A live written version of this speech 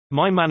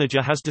My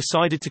manager has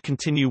decided to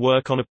continue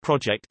work on a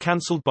project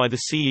cancelled by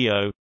the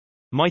CEO.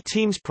 My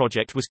team's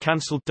project was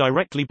cancelled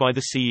directly by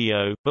the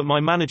CEO, but my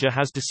manager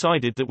has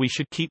decided that we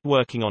should keep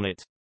working on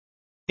it.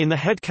 In the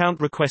headcount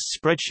request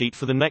spreadsheet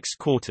for the next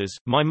quarters,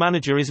 my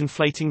manager is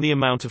inflating the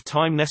amount of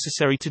time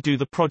necessary to do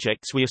the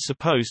projects we are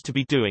supposed to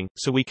be doing,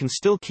 so we can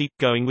still keep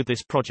going with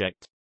this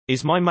project.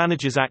 Is my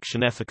manager's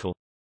action ethical?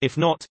 If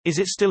not, is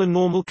it still a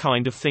normal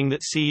kind of thing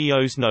that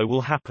CEOs know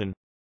will happen?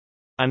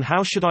 And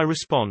how should I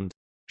respond?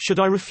 Should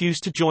I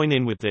refuse to join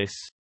in with this?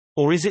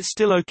 Or is it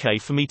still okay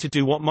for me to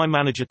do what my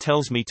manager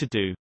tells me to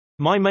do?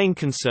 My main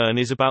concern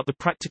is about the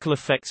practical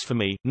effects for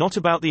me, not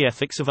about the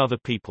ethics of other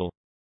people.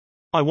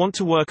 I want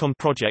to work on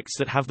projects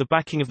that have the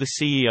backing of the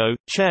CEO,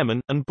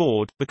 chairman, and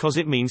board, because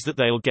it means that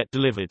they'll get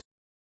delivered.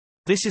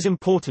 This is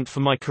important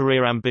for my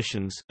career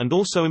ambitions, and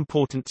also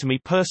important to me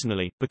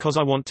personally, because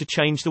I want to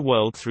change the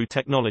world through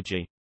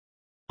technology.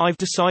 I've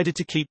decided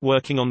to keep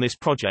working on this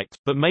project,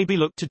 but maybe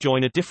look to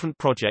join a different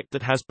project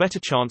that has better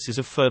chances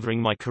of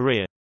furthering my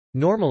career.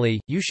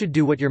 Normally, you should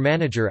do what your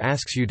manager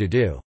asks you to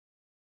do.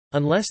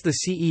 Unless the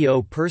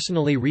CEO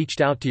personally reached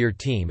out to your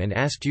team and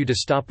asked you to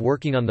stop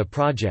working on the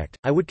project,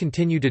 I would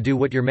continue to do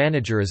what your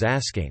manager is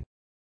asking.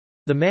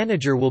 The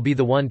manager will be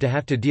the one to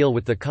have to deal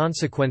with the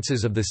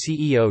consequences of the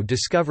CEO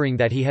discovering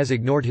that he has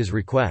ignored his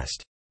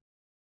request.